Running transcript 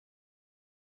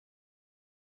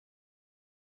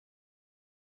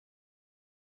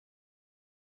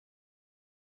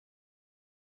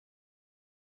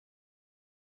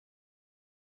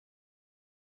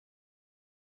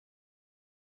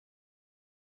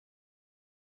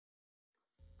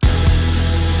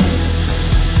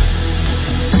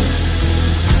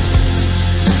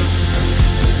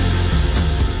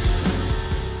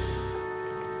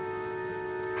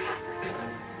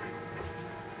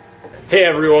Hey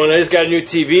everyone, I just got a new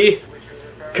TV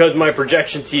because my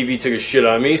projection TV took a shit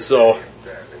on me, so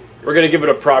we're going to give it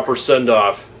a proper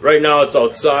send-off. Right now it's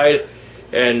outside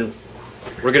and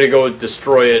we're going to go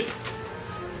destroy it.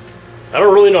 I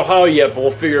don't really know how yet, but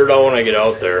we'll figure it out when I get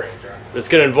out there. It's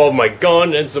going to involve my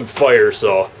gun and some fire,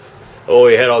 so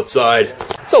we head outside.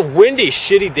 It's a windy,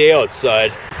 shitty day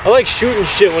outside. I like shooting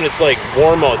shit when it's like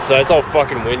warm outside. It's all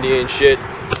fucking windy and shit.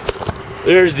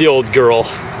 There's the old girl.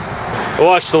 I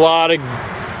watched a lot of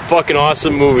fucking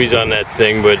awesome movies on that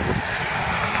thing, but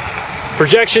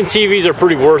projection TVs are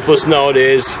pretty worthless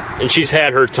nowadays, and she's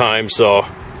had her time, so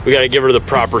we gotta give her the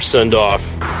proper send-off.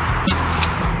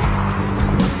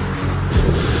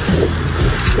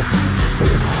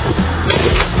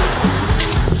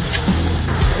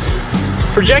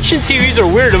 Projection TVs are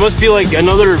weird. It must be like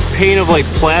another pane of like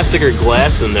plastic or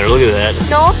glass in there. Look at that.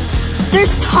 No,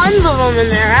 there's tons of them in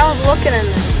there. I was looking in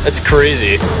there. That's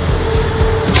crazy.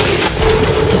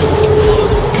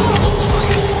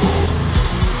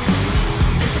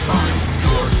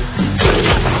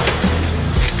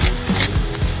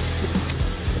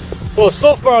 Well,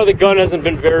 so far the gun hasn't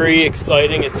been very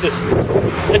exciting. It's a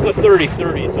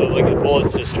 30-30, so like the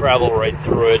bullets just travel right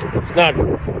through it. It's not,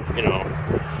 you know,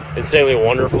 insanely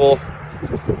wonderful.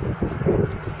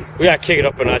 We gotta kick it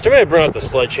up a notch. I'm gonna bring out the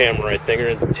sledgehammer, I think,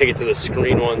 or take it to the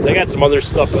screen ones. I got some other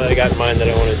stuff that I got in mind that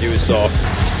I want to do, so.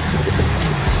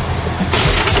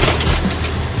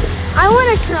 I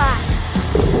want to try.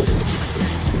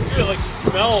 Dude, it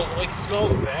smells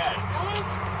bad.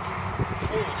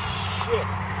 Holy shit.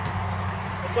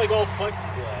 It's like all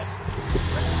plexiglass.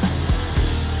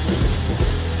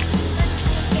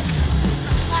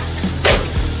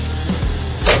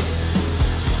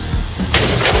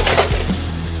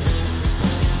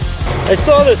 I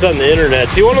saw this on the internet.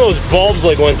 See, one of those bulbs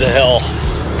like went to hell.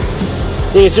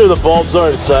 You can see where the bulbs are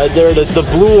inside there. The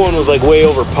blue one was like way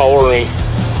overpowering.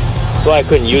 That's why I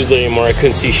couldn't use it anymore. I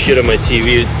couldn't see shit on my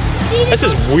TV. That's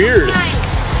just weird.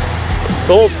 The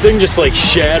whole thing just like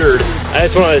shattered. I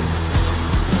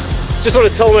just want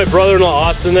to tell my brother-in-law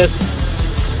Austin this.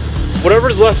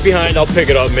 Whatever's left behind, I'll pick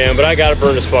it up, man. But I gotta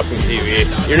burn this fucking TV.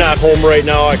 You're not home right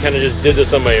now. I kind of just did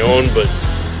this on my own, but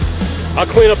I'll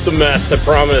clean up the mess. I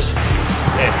promise.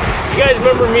 Hey, you guys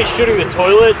remember me shooting the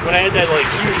toilet when I had that like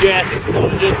huge ass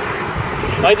explosion?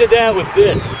 I did that with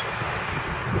this.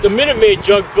 It's a Minute Maid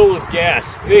jug filled with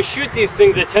gas. When they shoot these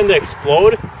things, they tend to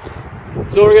explode.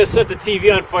 So we're gonna set the TV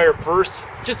on fire first.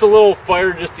 Just a little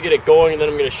fire just to get it going, and then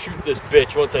I'm gonna shoot this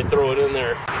bitch once I throw it in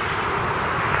there.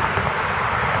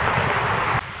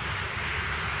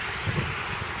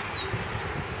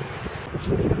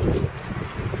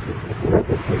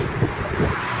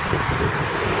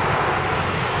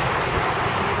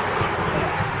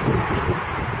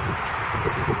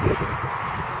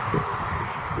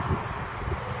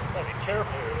 Gotta be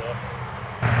careful here, though.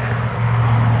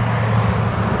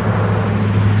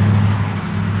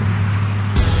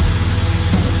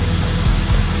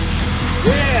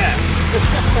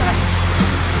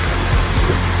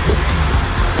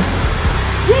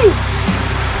 Woo!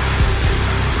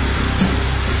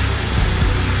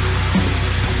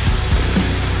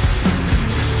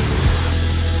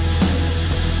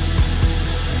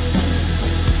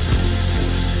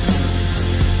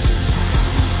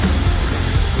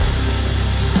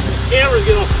 Camera's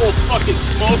getting full of fucking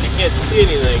smoke, you can't see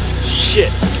anything.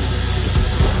 Shit.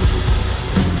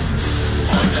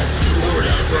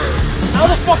 How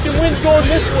the fucking wind's going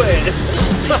this way?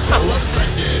 So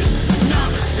offended.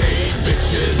 Namaste,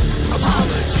 bitches.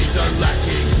 Apologies are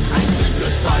lacking. I sleep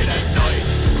just fine at night.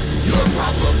 Your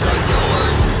problems are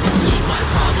yours. Leave my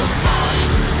problems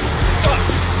mine.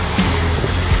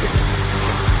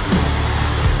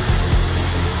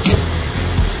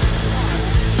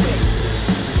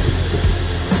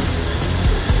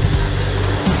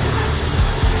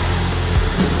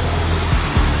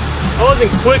 I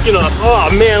wasn't quick enough. Oh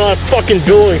man, I'm fucking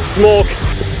billowing smoke.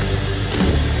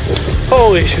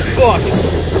 Holy fuck.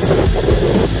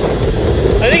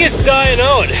 I think it's dying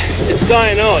out. It's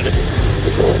dying out.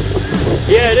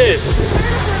 Yeah, it is.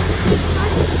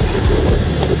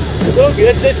 Okay,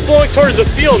 it's blowing towards the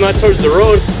field, not towards the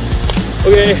road.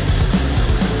 Okay.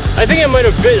 I think I might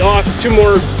have bit off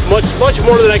much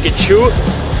more than I could chew.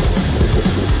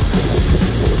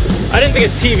 I didn't think a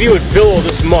TV would billow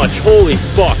this much. Holy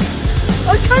fuck.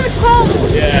 I was trying to call.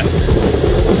 Yeah.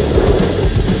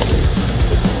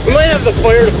 We might have the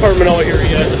fire department out here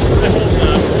yet. I hope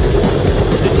not.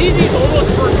 The TV's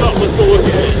almost burnt up. Let's go look at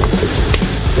it.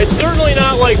 It's certainly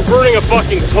not like burning a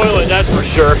fucking toilet, that's for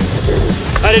sure.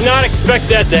 I did not expect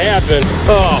that to happen.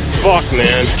 Oh, fuck,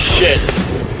 man. Shit.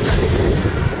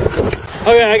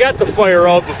 Okay, I got the fire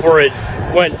out before it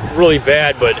went really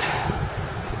bad, but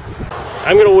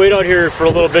I'm gonna wait out here for a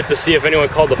little bit to see if anyone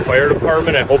called the fire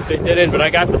department. I hope they didn't, but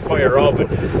I got the fire out. But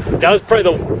that was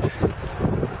probably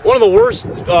one of the worst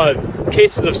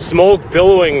cases of smoke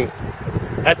billowing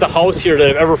at the house here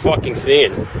that I've ever fucking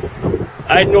seen.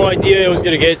 I had no idea it was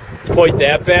gonna get quite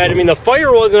that bad. I mean, the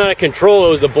fire wasn't out of control, it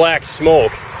was the black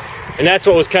smoke. And that's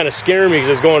what was kind of scaring me, because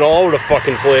it was going all over the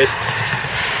fucking place.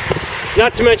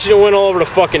 Not to mention it went all over the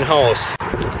fucking house.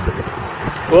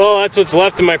 Well, that's what's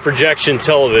left of my projection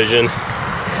television.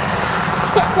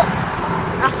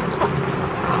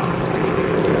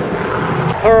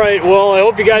 Alright, well, I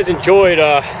hope you guys enjoyed.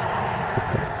 I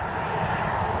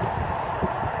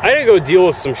gotta go deal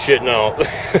with some shit now.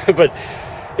 But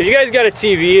if you guys got a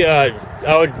TV, I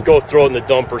would go throw it in the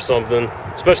dump or something.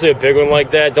 Especially a big one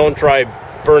like that. Don't try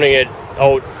burning it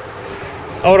out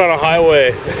on a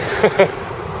highway.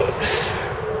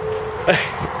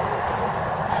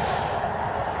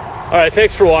 Alright,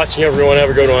 thanks for watching, everyone. Have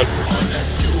a good one.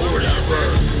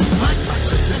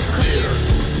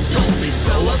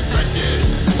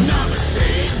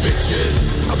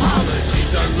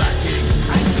 Apologies are lacking.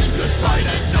 I sleep just fine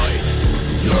at night.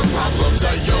 Your problem